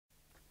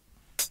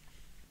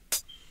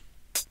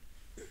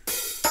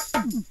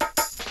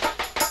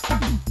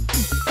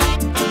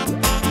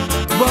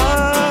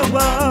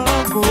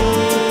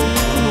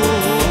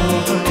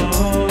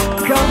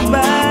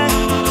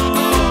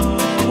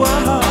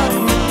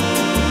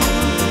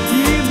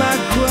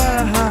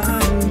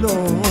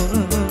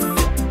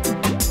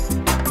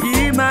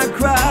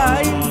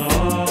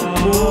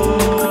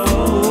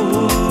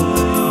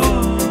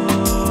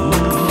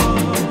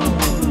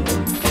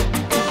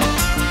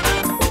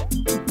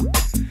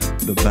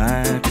The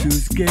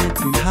battle's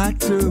getting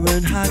hotter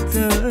and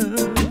hotter.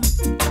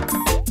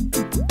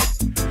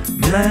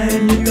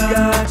 Man, you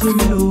got to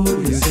know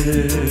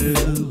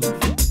yourself.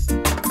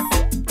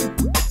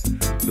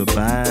 The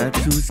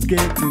battle's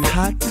getting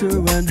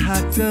hotter and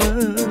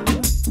hotter.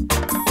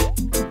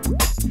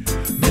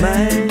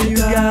 Man, you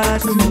got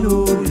to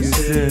know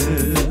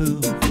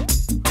yourself.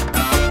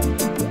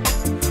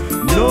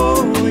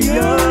 Know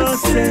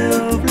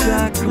yourself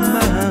like a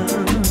man,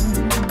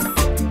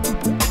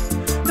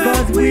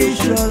 'cause we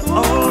shall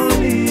all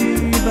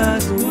live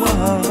as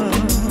one.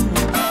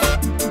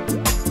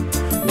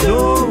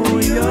 Know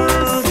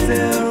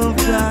yourself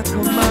like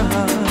a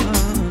man,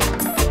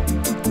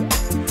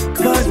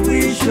 'cause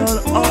we shall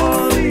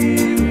all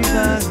live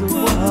as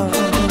one.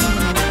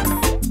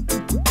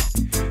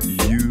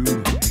 You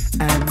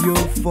and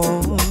your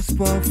false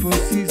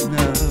prophecies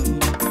now,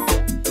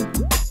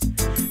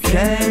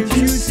 can't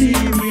you see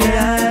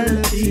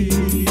reality?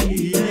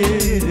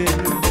 Yeah.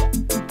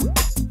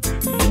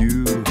 You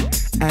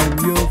and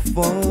your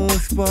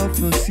false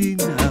prophecy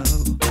now,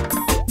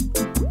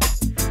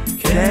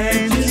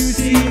 can't you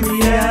see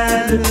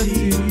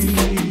reality?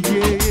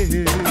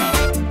 Yeah.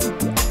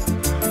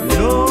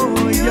 Know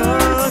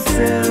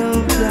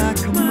yourself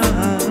like a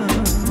man,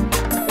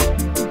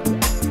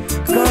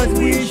 'cause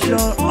we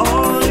shall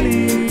all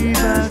live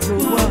as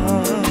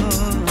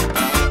one.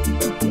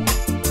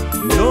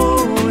 Know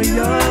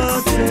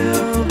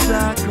yourself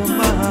like a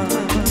man,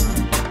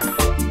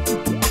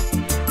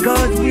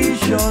 'cause we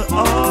shall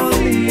all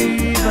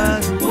live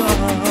as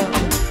one.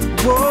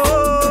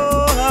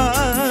 Whoa,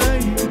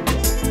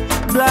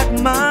 black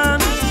man,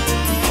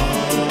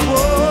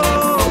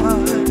 whoa,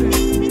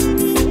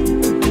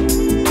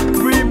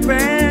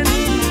 repent,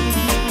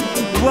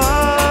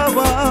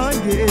 whoa,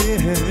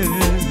 yeah,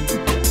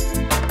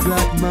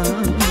 black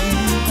man,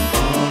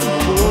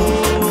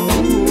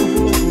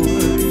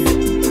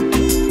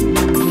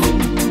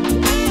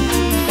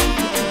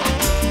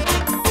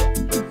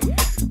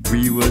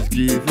 we was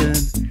given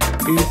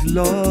his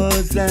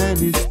laws and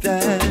his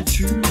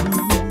statutes,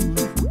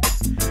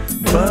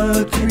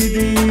 but we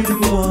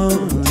didn't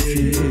want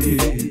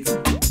it.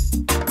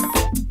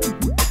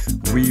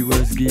 We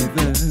was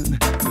given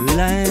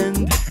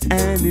land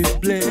and his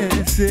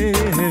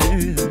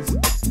blessings,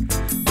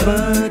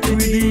 but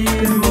we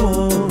didn't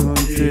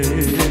want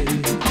it.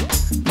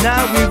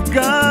 Now we've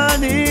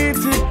gone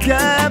into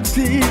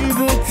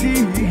captivity,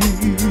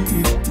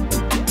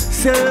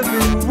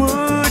 serving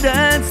wood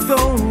and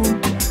stone,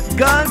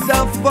 God's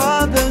our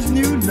fathers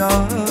knew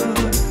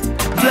not.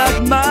 Black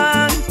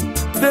man,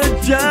 the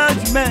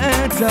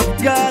judgment of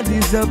God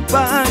is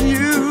upon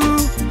you.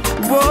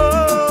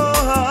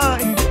 Whoa,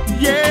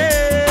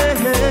 yeah,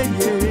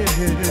 yeah.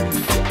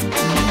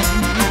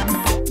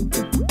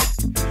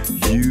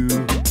 You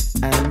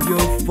and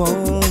your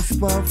false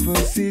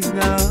prophecies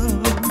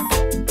now,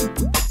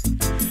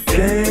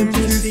 can't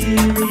you see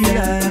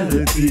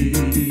reality?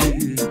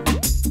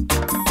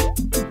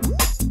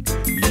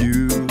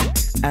 You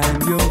and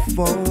your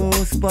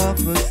false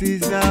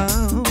prophecies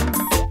now,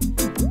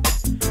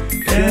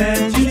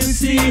 can't you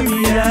see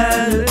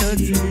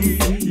reality?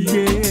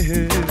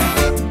 Yeah.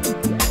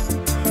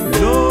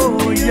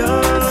 Know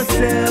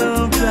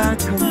yourself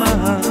like a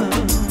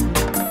man,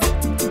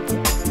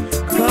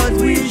 'cause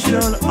we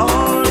shall all